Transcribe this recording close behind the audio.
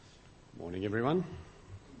Morning, everyone.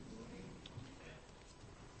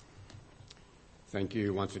 Thank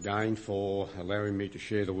you once again for allowing me to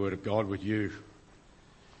share the Word of God with you.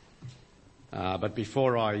 But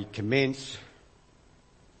before I commence,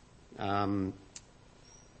 I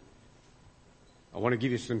want to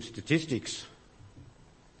give you some statistics.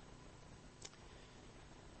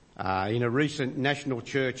 In a recent National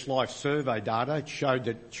Church Life Survey data, it showed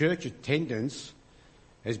that church attendance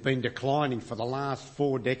has been declining for the last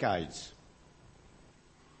 4 decades.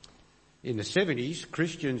 In the 70s,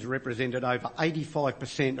 Christians represented over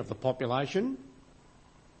 85% of the population,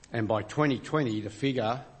 and by 2020 the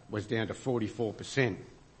figure was down to 44%. In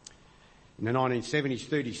the 1970s,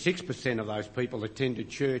 36% of those people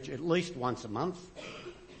attended church at least once a month,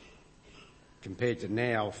 compared to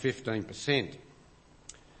now 15%.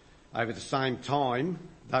 Over the same time,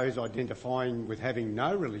 those identifying with having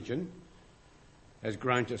no religion has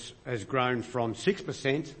grown from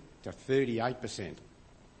 6% to 38%.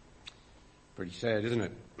 Pretty sad, isn't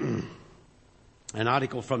it? An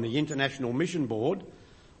article from the International Mission Board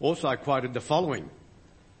also quoted the following: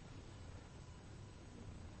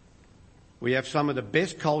 "We have some of the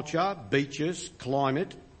best culture, beaches,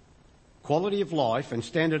 climate, quality of life and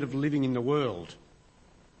standard of living in the world.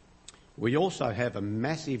 We also have a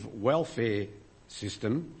massive welfare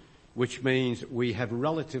system, which means we have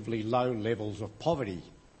relatively low levels of poverty.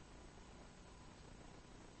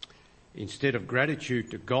 Instead of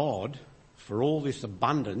gratitude to God for all this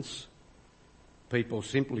abundance, people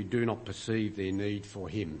simply do not perceive their need for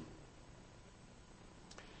Him."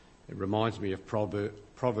 It reminds me of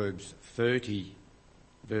Proverbs 30,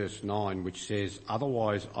 verse 9, which says,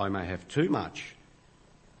 "Otherwise I may have too much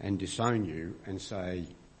and disown you and say,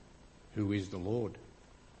 'Who is the Lord?'"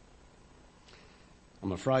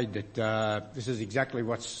 I'm afraid that this is exactly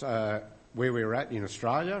what's where we're at in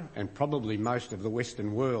Australia and probably most of the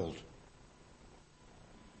Western world.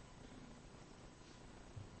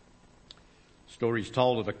 Stories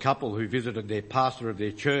told of a couple who visited their pastor of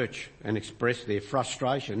their church and expressed their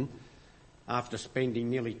frustration after spending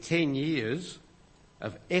nearly 10 years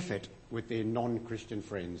of effort with their non-Christian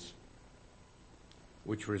friends,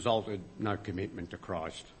 which resulted no commitment to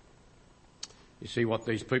Christ. You see, what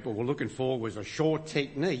these people were looking for was a sure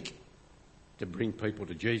technique to bring people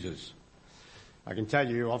to Jesus. I can tell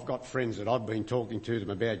you, I've got friends that I've been talking to them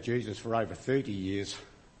about Jesus for over 30 years,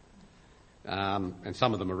 and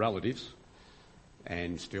some of them are relatives,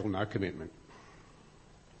 and still no commitment.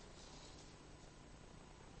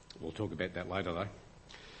 We'll talk about that later, though.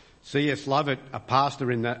 C.S. Lovett, a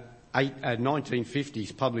pastor in the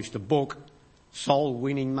 1950s, published a book, Soul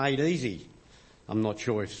Winning Made Easy. I'm not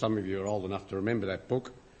sure if some of you are old enough to remember that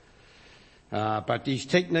book. But his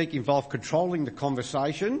technique involved controlling the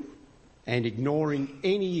conversation and ignoring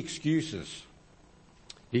any excuses.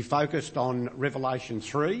 He focused on Revelation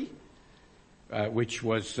 3, which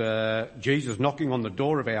was Jesus knocking on the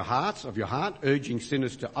door of our hearts, of your heart, urging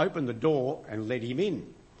sinners to open the door and let Him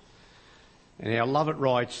in. And our Lovett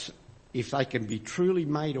writes, if they can be truly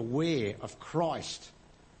made aware of Christ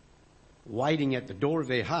waiting at the door of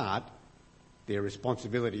their heart, their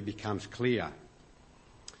responsibility becomes clear.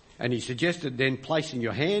 And he suggested then placing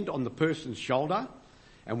your hand on the person's shoulder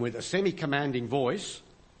and with a semi-commanding voice,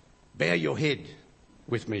 bow your head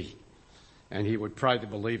with me. And he would pray the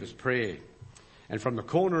believer's prayer. And from the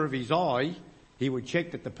corner of his eye, he would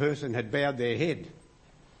check that the person had bowed their head.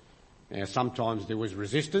 Now, sometimes there was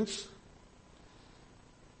resistance,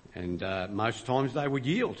 and most times they would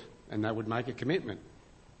yield and they would make a commitment.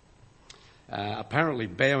 Apparently,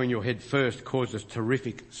 bowing your head first causes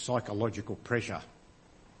terrific psychological pressure.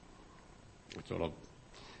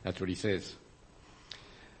 That's what he says.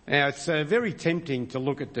 Now, it's very tempting to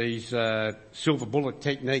look at these silver bullet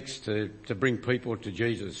techniques to bring people to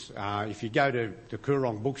Jesus. If you go to the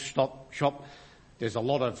Coorong bookshop, there's a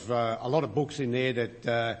lot of books in there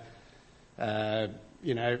that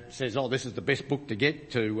says, "Oh, this is the best book to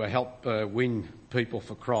get to help win people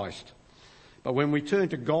for Christ." But when we turn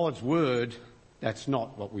to God's Word, that's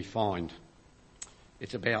not what we find.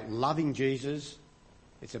 It's about loving Jesus,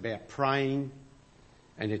 it's about praying,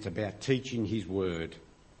 and it's about teaching His Word.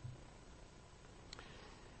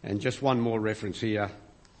 And just one more reference here.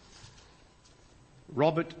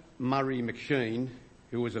 Robert Murray McSheen,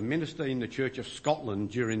 who was a minister in the Church of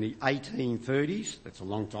Scotland during the 1830s, that's a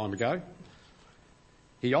long time ago,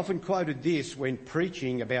 he often quoted this when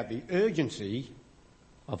preaching about the urgency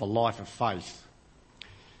of a life of faith.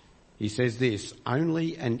 He says this: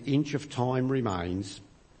 "Only an inch of time remains,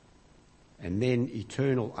 and then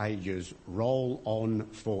eternal ages roll on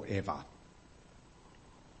forever.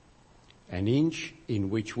 an inch in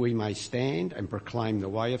which we may stand and proclaim the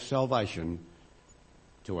way of salvation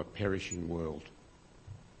to a perishing world.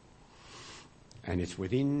 And it's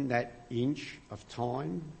within that inch of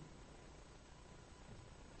time,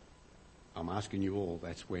 I'm asking you all,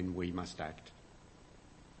 that's when we must act.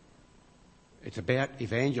 It's about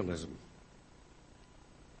evangelism.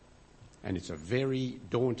 And it's a very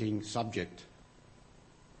daunting subject.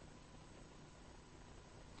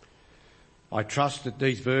 I trust that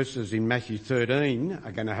these verses in Matthew 13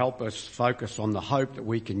 are going to help us focus on the hope that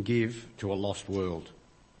we can give to a lost world.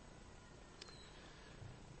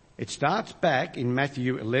 It starts back in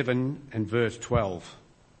Matthew 11 and verse 12.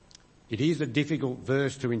 It is a difficult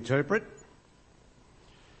verse to interpret,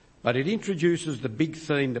 but it introduces the big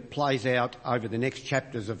theme that plays out over the next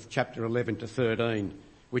chapters of chapter 11 to 13,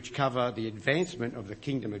 which cover the advancement of the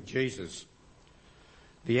kingdom of Jesus.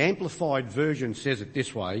 The Amplified Version says it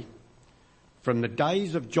this way: from the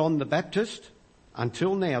days of John the Baptist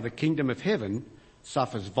until now, the kingdom of heaven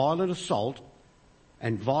suffers violent assault,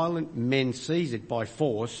 and violent men seize it by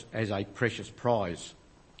force as a precious prize.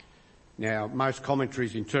 Now, most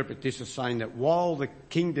commentaries interpret this as saying that while the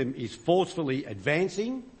kingdom is forcefully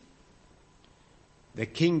advancing, the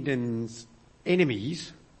kingdom's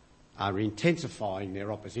enemies are intensifying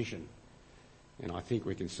their opposition. And I think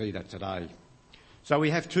we can see that today. So we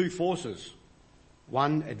have two forces.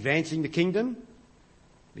 One advancing the kingdom,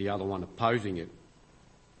 the other one opposing it.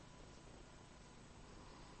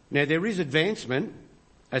 Now there is advancement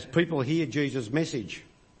as people hear Jesus' message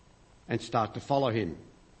and start to follow him.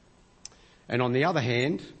 And on the other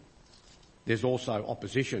hand, there's also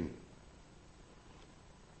opposition.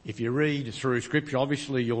 If you read through Scripture,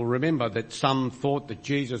 obviously you'll remember that some thought that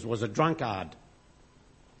Jesus was a drunkard.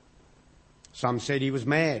 Some said he was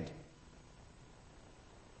mad.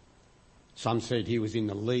 Some said he was in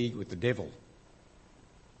the league with the devil.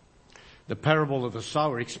 The parable of the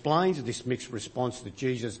sower explains this mixed response that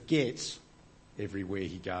Jesus gets everywhere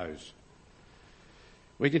he goes.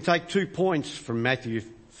 We can take 2 points from Matthew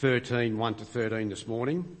 13, 1 to 13 this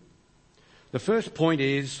morning. The first point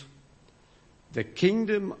is the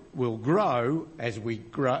kingdom will grow as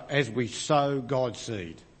we sow God's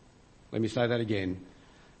seed. Let me say that again.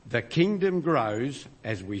 The kingdom grows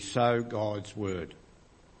as we sow God's word.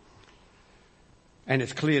 And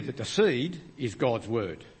it's clear that the seed is God's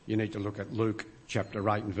word. You need to look at Luke chapter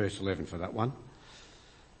 8 and verse 11 for that one.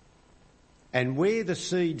 And where the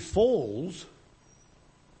seed falls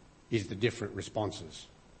is the different responses.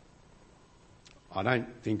 I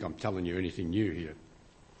don't think I'm telling you anything new here.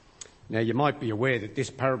 Now, you might be aware that this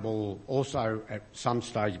parable also at some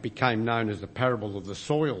stage became known as the parable of the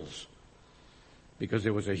soils, because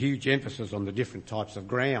there was a huge emphasis on the different types of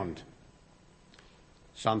ground.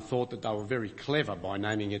 Some thought that they were very clever by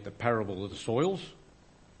naming it the parable of the soils,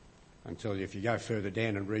 until if you go further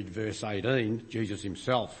down and read verse 18, Jesus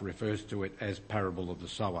himself refers to it as parable of the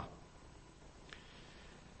sower.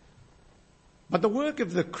 But the work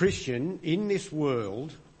of the Christian in this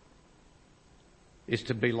world is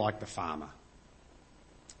to be like the farmer.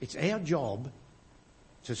 It's our job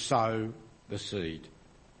to sow the seed.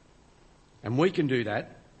 And we can do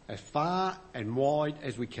that as far and wide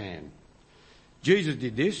as we can. Jesus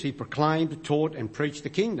did this. He proclaimed, taught and preached the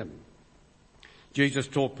kingdom. Jesus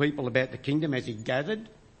taught people about the kingdom as he gathered.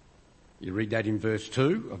 You read that in verse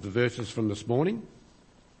 2 of the verses from this morning.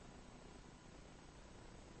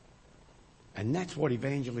 And that's what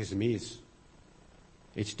evangelism is.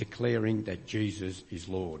 It's declaring that Jesus is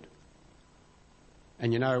Lord.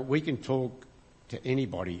 And you know, we can talk to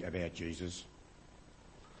anybody about Jesus.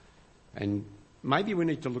 And maybe we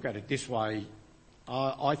need to look at it this way.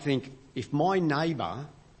 I think if my neighbour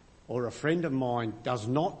or a friend of mine does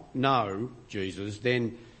not know Jesus,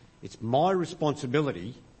 then it's my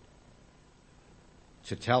responsibility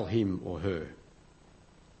to tell him or her.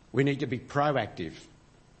 We need to be proactive.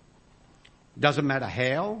 Doesn't matter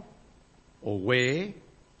how or where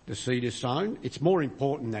the seed is sown. It's more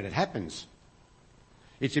important that it happens.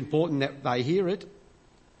 It's important that they hear it.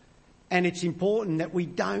 And it's important that we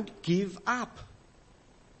don't give up.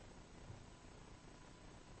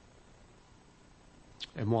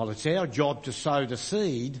 And while it's our job to sow the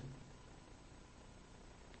seed,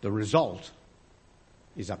 the result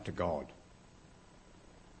is up to God.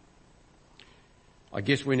 I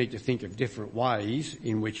guess we need to think of different ways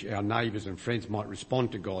in which our neighbours and friends might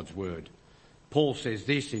respond to God's word. Paul says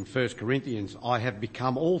this in 1 Corinthians, I have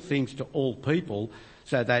become all things to all people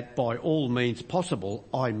so that by all means possible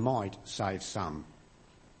I might save some.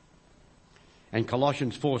 And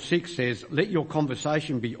Colossians 4:6 says, let your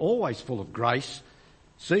conversation be always full of grace,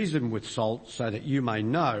 seasoned with salt, so that you may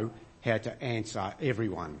know how to answer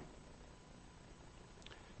everyone.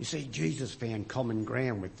 You see, Jesus found common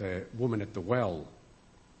ground with the woman at the well,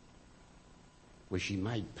 where she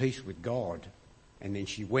made peace with God, and then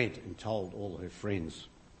she went and told all her friends.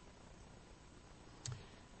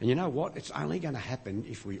 And you know what? It's only going to happen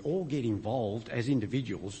if we all get involved as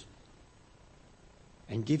individuals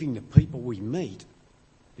and giving the people we meet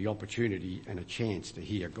the opportunity and a chance to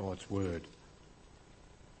hear God's word.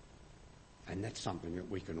 And that's something that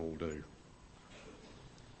we can all do.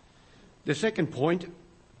 The second point,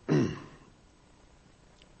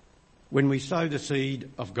 when we sow the seed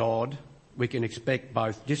of God, we can expect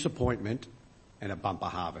both disappointment and a bumper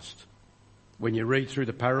harvest. When you read through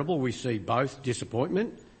the parable, we see both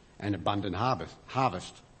disappointment and abundant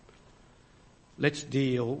harvest. Let's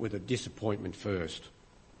deal with the disappointment first.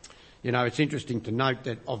 You know, it's interesting to note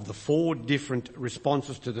that of the 4 different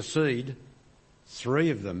responses to the seed, 3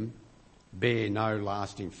 of them bear no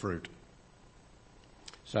lasting fruit.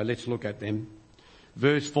 So let's look at them.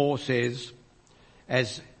 Verse 4 says,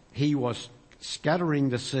 as he was scattering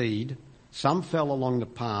the seed, some fell along the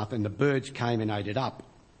path and the birds came and ate it up,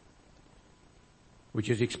 which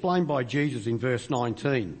is explained by Jesus in verse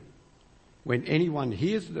 19. When anyone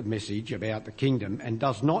hears the message about the kingdom and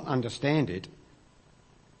does not understand it,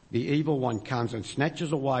 the evil one comes and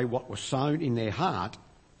snatches away what was sown in their heart.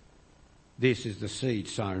 This is the seed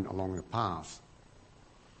sown along the path.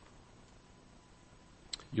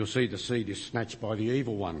 You'll see the seed is snatched by the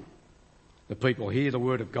evil one. The people hear the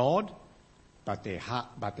word of God, but their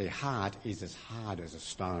heart is as hard as a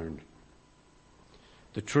stone.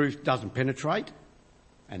 The truth doesn't penetrate,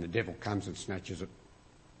 and the devil comes and snatches it.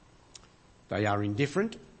 They are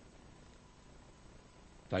indifferent.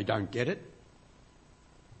 They don't get it.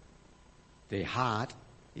 Their heart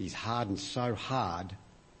is hardened so hard,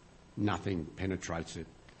 nothing penetrates it.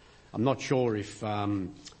 I'm not sure if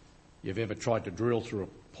you've ever tried to drill through a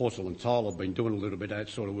porcelain tile. I've been doing a little bit of that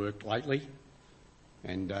sort of work lately.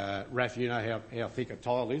 And Raph, you know how thick a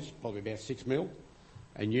tile is, probably about 6 mil.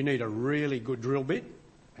 And you need a really good drill bit,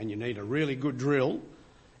 and you need a really good drill,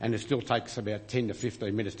 and it still takes about 10 to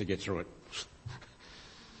 15 minutes to get through it.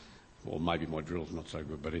 Or maybe my drill's not so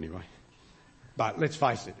good, but anyway. But let's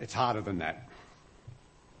face it, it's harder than that.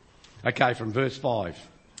 Okay, from verse 5.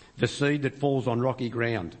 The seed that falls on rocky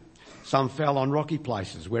ground. Some fell on rocky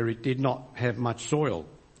places where it did not have much soil.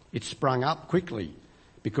 It sprung up quickly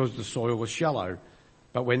because the soil was shallow.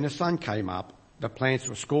 But when the sun came up, the plants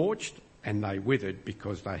were scorched and they withered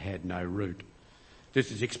because they had no root.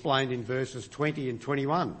 This is explained in verses 20 and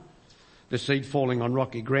 21. The seed falling on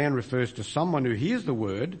rocky ground refers to someone who hears the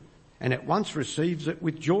word and at once receives it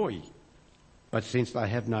with joy. But since they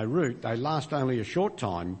have no root, they last only a short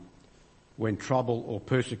time. When trouble or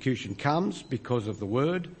persecution comes because of the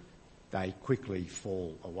word, they quickly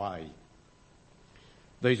fall away.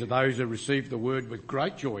 These are those who receive the word with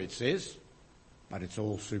great joy, it says, but it's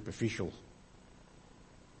all superficial.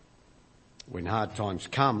 When hard times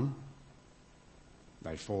come,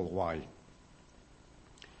 they fall away.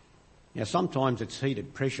 Now, sometimes it's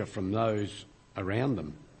heated pressure from those around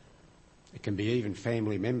them. It can be even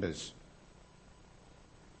family members.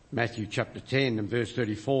 Matthew chapter 10 and verse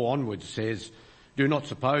 34 onwards says, do not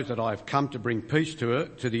suppose that I have come to bring peace to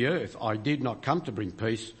the earth. I did not come to bring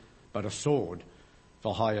peace, but a sword.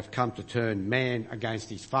 For I have come to turn man against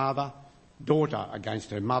his father, daughter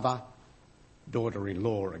against her mother,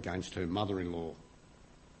 daughter-in-law against her mother-in-law.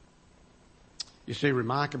 You see,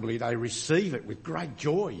 remarkably, they receive it with great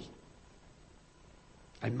joy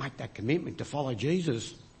and make that commitment to follow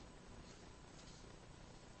Jesus.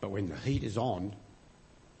 But when the heat is on,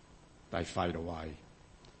 they fade away.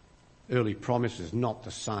 Early promise is not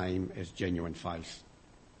the same as genuine faith.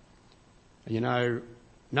 And you know,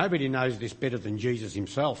 nobody knows this better than Jesus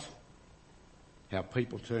himself, how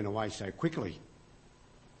people turn away so quickly.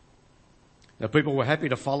 The people were happy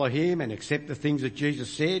to follow him and accept the things that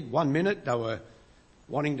Jesus said. 1 minute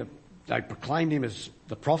they proclaimed him as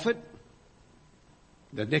the prophet.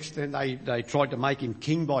 The next thing they tried to make him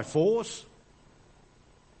king by force.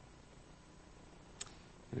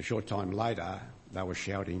 And a short time later, they were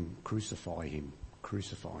shouting, crucify him,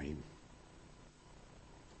 crucify him.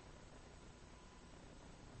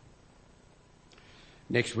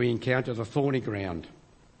 Next we encounter the thorny ground.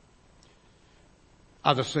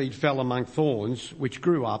 Other seed fell among thorns, which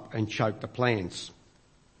grew up and choked the plants.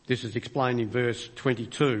 This is explained in verse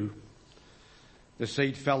 22. The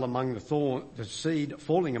seed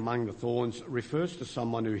falling among the thorns refers to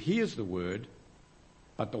someone who hears the word,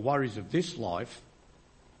 but the worries of this life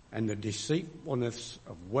and the deceitfulness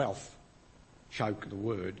of wealth choke the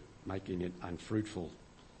word, making it unfruitful.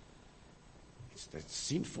 It's the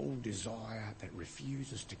sinful desire that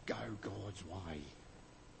refuses to go God's way.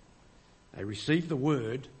 They receive the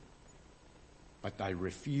word, but they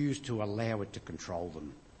refuse to allow it to control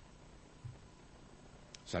them.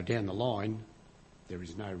 So down the line, there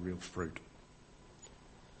is no real fruit.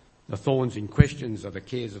 The thorns in questions are the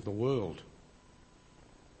cares of the world,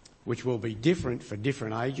 which will be different for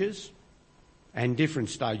different ages and different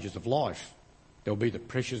stages of life. There'll be the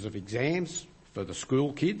pressures of exams for the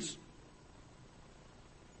school kids.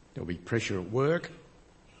 There'll be pressure at work,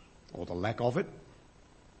 or the lack of it.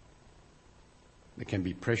 There can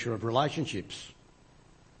be pressure of relationships,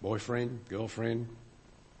 boyfriend, girlfriend,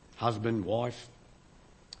 husband, wife,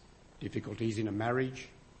 difficulties in a marriage,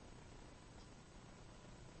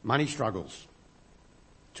 money struggles,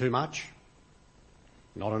 too much,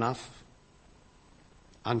 not enough,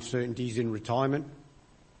 uncertainties in retirement,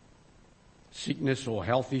 sickness or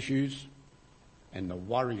health issues, and the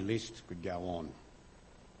worry list could go on.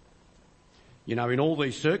 You know, in all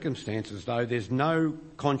these circumstances, though, there's no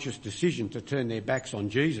conscious decision to turn their backs on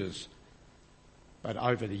Jesus. But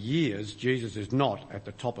over the years, Jesus is not at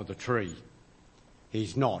the top of the tree.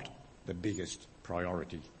 He's not the biggest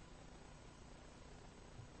priority.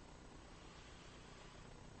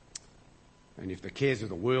 And if the cares of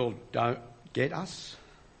the world don't get us,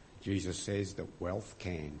 Jesus says that wealth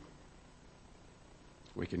can.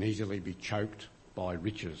 We can easily be choked by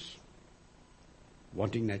riches,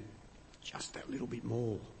 wanting that just that little bit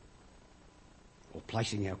more, or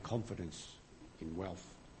placing our confidence in wealth.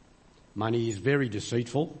 Money is very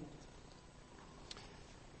deceitful.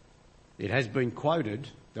 It has been quoted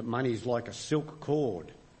that money is like a silk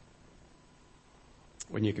cord.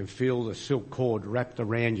 When you can feel the silk cord wrapped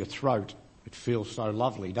around your throat, it feels so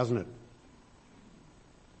lovely, doesn't it?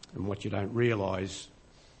 And what you don't realise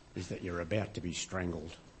is that you're about to be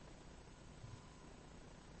strangled.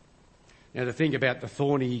 Now, the thing about the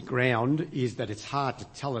thorny ground is that it's hard to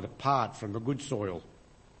tell it apart from the good soil.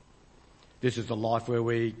 This is the life where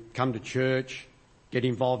we come to church, get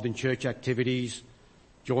involved in church activities,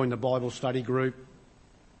 join the Bible study group.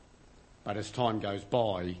 But as time goes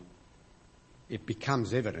by, it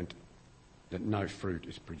becomes evident that no fruit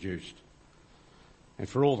is produced. And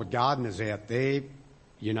for all the gardeners out there,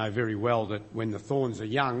 you know very well that when the thorns are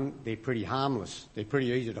young, they're pretty harmless. They're pretty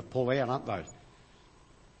easy to pull out, aren't they?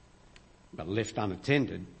 But left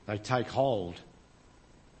unattended, they take hold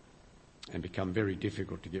and become very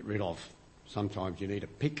difficult to get rid of. Sometimes you need a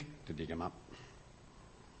pick to dig them up.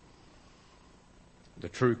 The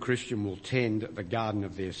true Christian will tend the garden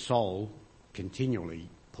of their soul, continually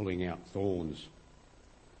pulling out thorns.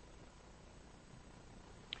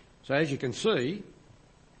 So as you can see,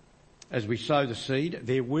 as we sow the seed,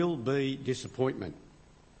 there will be disappointment.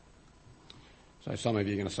 So some of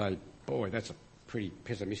you are going to say, boy, that's a pretty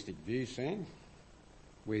pessimistic view, Sam.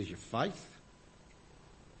 Where's your faith?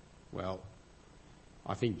 Well,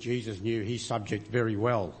 I think Jesus knew his subject very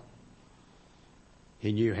well.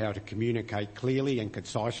 He knew how to communicate clearly and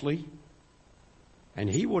concisely, and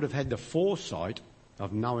he would have had the foresight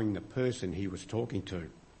of knowing the person he was talking to.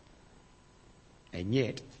 And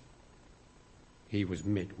yet, he was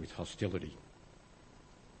met with hostility.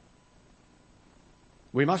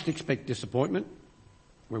 We must expect disappointment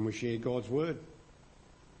when we share God's word.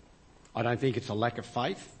 I don't think it's a lack of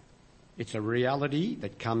faith. It's a reality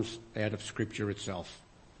that comes out of Scripture itself.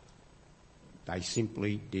 They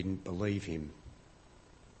simply didn't believe him.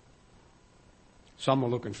 Some were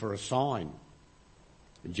looking for a sign.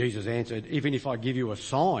 And Jesus answered, even if I give you a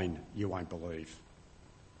sign, you won't believe.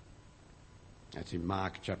 That's in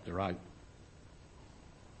Mark chapter 8.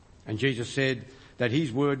 And Jesus said that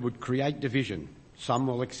his word would create division. Some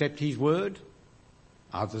will accept his word,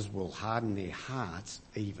 others will harden their hearts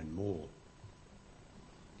even more.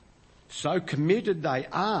 So committed they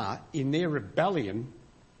are in their rebellion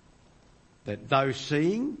that though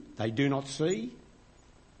seeing, they do not see,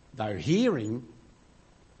 though hearing,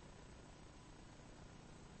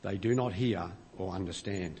 they do not hear or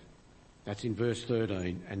understand. That's in verse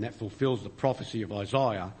 13, and that fulfills the prophecy of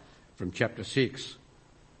Isaiah from chapter 6.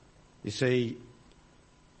 You see,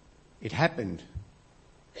 it happened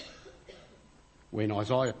when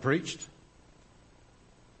Isaiah preached.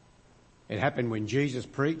 It happened when Jesus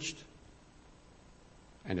preached.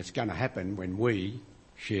 And it's going to happen when we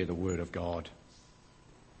share the word of God.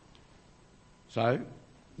 So,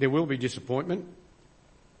 there will be disappointment.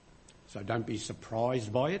 So don't be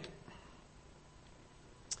surprised by it.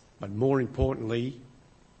 But more importantly,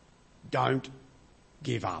 don't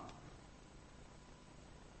give up.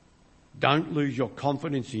 Don't lose your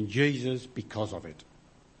confidence in Jesus because of it.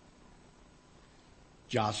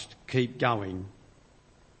 Just keep going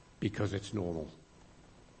because it's normal.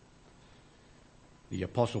 The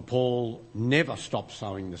Apostle Paul never stopped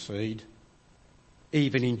sowing the seed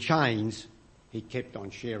even in chains, he kept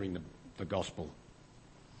on sharing the gospel.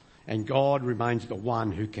 And God remains the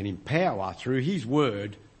one who can empower through his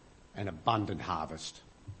word an abundant harvest.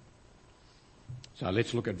 So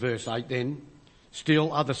let's look at verse 8 then.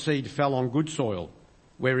 Still other seed fell on good soil,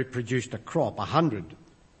 where it produced a crop 100,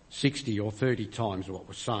 60 or 30 times what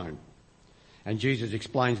was sown. And Jesus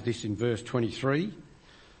explains this in verse 23.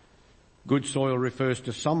 Good soil refers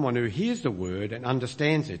to someone who hears the word and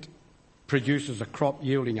understands it, produces a crop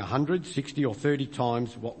yielding 100, 60 or 30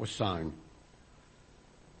 times what was sown.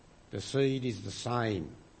 The seed is the same.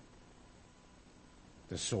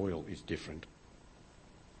 The soil is different.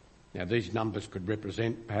 Now these numbers could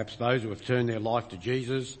represent perhaps those who have turned their life to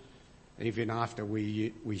Jesus, even after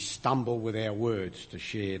we stumble with our words to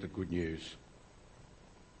share the good news.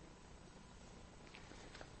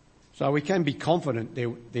 So we can be confident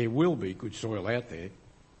there will be good soil out there.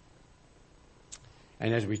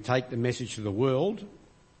 And as we take the message to the world,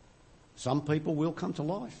 some people will come to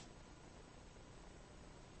life.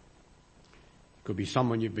 Could be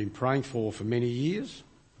someone you've been praying for many years.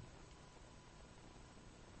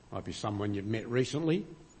 Might be someone you've met recently.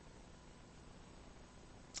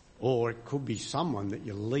 Or it could be someone that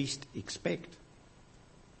you least expect.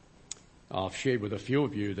 I've shared with a few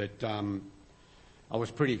of you that I was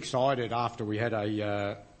pretty excited after we had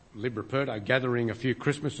a Libroaperto gathering a few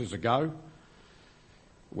Christmases ago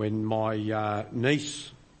when my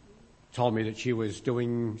niece told me that she was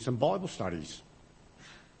doing some Bible studies.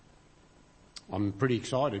 I'm pretty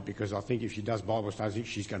excited because I think if she does Bible studies,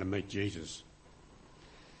 she's going to meet Jesus.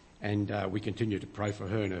 And we continue to pray for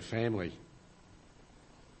her and her family.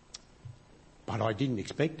 But I didn't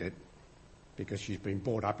expect it because she's been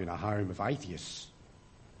brought up in a home of atheists.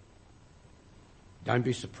 Don't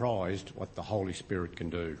be surprised what the Holy Spirit can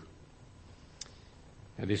do.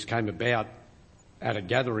 And this came about at a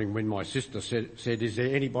gathering when my sister said, is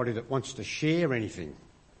there anybody that wants to share anything?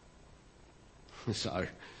 So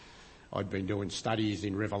I'd been doing studies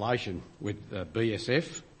in Revelation with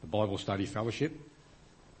BSF, the Bible Study Fellowship.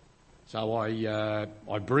 So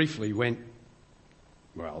I briefly went,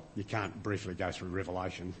 well, you can't briefly go through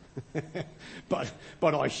Revelation, but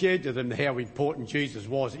I shared to them how important Jesus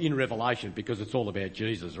was in Revelation because it's all about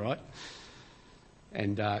Jesus, right?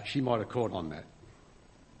 And she might have caught on that.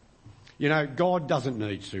 You know, God doesn't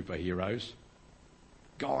need superheroes.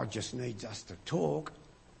 God just needs us to talk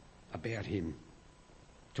about him.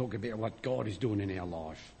 Talk about what God is doing in our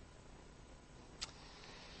life.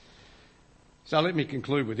 So let me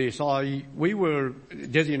conclude with this.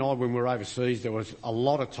 Desi and I, when we were overseas, there was a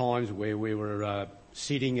lot of times where we were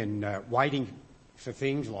sitting and waiting for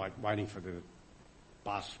things, like waiting for the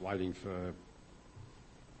bus, waiting for,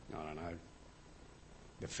 I don't know,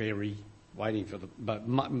 the ferry, waiting for but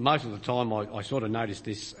most of the time I sort of noticed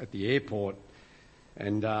this at the airport.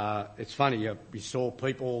 And it's funny, we saw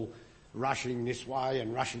people rushing this way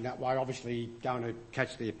and rushing that way, obviously going to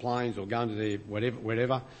catch their planes or going to their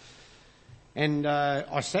whatever. And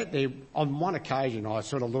I sat there on one occasion. I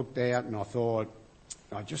sort of looked out and I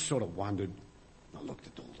just sort of wondered. I looked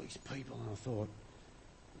at all these people and I thought,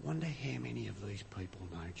 wonder how many of these people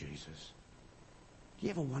know Jesus. Do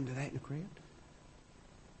you ever wonder that in a crowd?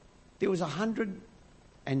 There was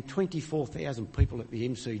 124,000 people at the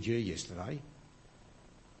MCG yesterday.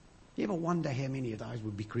 Do you ever wonder how many of those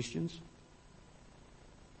would be Christians?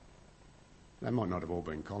 They might not have all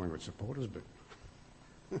been Collingwood supporters, but...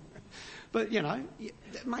 But, you know,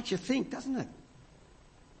 it makes you think, doesn't it?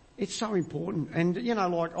 It's so important. And, you know,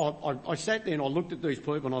 like I sat there and I looked at these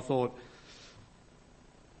people and I thought,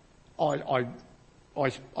 I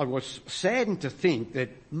was saddened to think that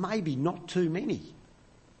maybe not too many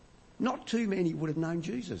would have known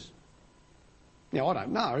Jesus. Now, I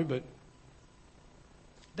don't know, but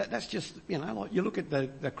that's just, you know, like you look at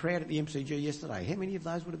the crowd at the MCG yesterday, how many of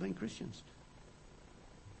those would have been Christians?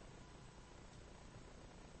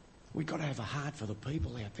 We've got to have a heart for the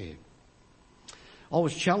people out there. I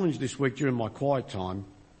was challenged this week during my quiet time,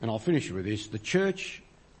 and I'll finish with this.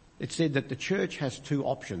 It said that the church has two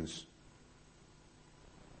options.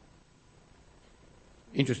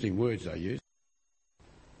 Interesting words they use.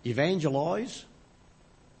 Evangelise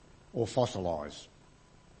or fossilise.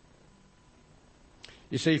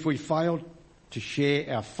 You see, if we fail to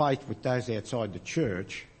share our faith with those outside the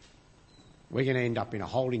church, we're going to end up in a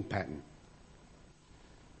holding pattern.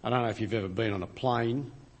 I don't know if you've ever been on a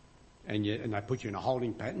plane and they put you in a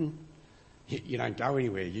holding pattern. You don't go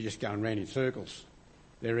anywhere. You're just going round in circles.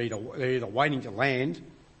 They're either waiting to land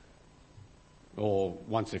or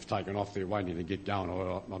once they've taken off, they're waiting to get going.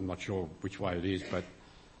 Or I'm not sure which way it is,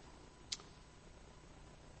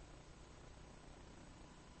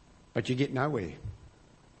 but you get nowhere.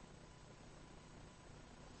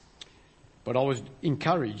 But I was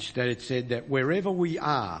encouraged that it said that wherever we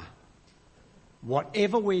are,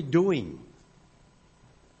 whatever we're doing,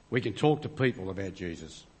 we can talk to people about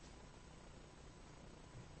Jesus.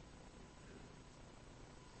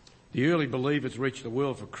 The early believers reached the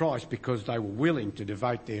world for Christ because they were willing to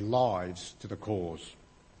devote their lives to the cause.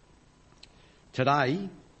 Today,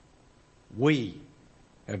 we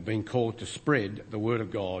have been called to spread the word of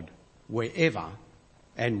God wherever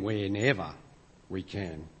and whenever we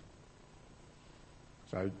can.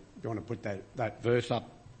 So, do you want to put that verse up,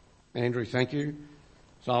 Andrew? Thank you.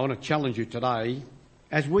 So I want to challenge you today,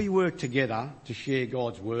 as we work together to share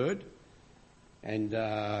God's word, and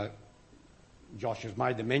Josh has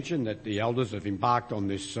made the mention that the elders have embarked on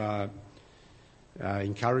this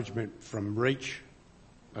encouragement from Reach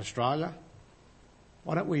Australia.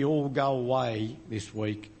 Why don't we all go away this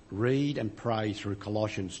week, read and pray through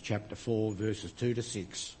Colossians chapter 4, verses 2 to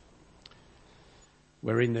 6,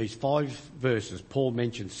 where in these 5 verses Paul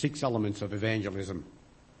mentions 6 elements of evangelism.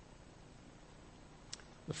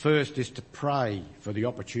 The first is to pray for the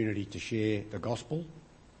opportunity to share the gospel,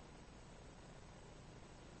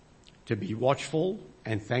 to be watchful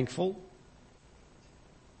and thankful.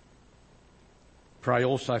 Pray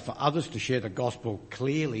also for others to share the gospel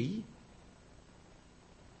clearly.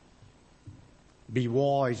 Be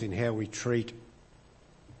wise in how we treat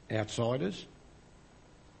outsiders.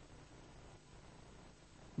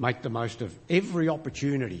 Make the most of every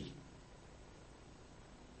opportunity.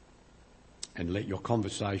 And let your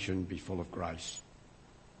conversation be full of grace.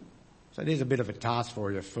 So there's a bit of a task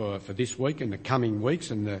for you for this week and the coming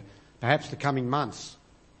weeks and perhaps the coming months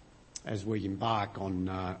as we embark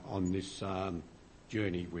on this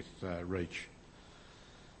journey with Reach.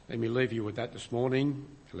 Let me leave you with that this morning.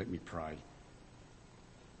 Let me pray.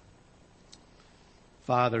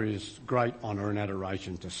 Father, it is great honour and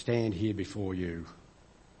adoration to stand here before you.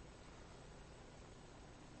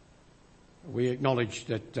 We acknowledge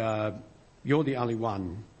that you're the only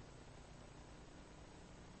one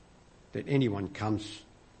that anyone comes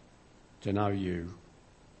to know you,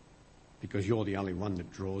 because you're the only one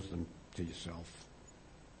that draws them to yourself.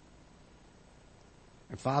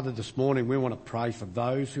 And Father, this morning we want to pray for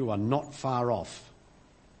those who are not far off,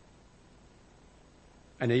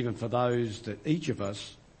 and even for those that each of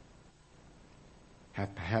us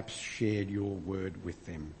have perhaps shared your word with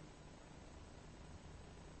them.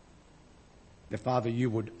 That, Father, you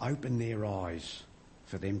would open their eyes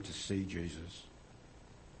for them to see Jesus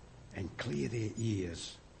and clear their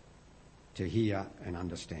ears to hear and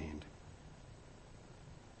understand.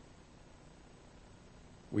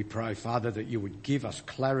 We pray, Father, that you would give us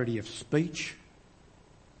clarity of speech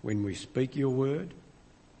when we speak your word.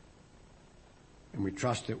 And we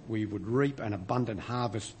trust that we would reap an abundant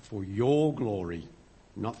harvest for your glory,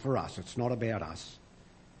 not for us. It's not about us.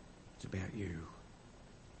 It's about you.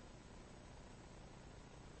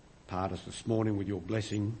 Part us this morning with your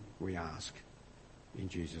blessing, we ask. In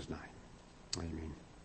Jesus' name. Amen.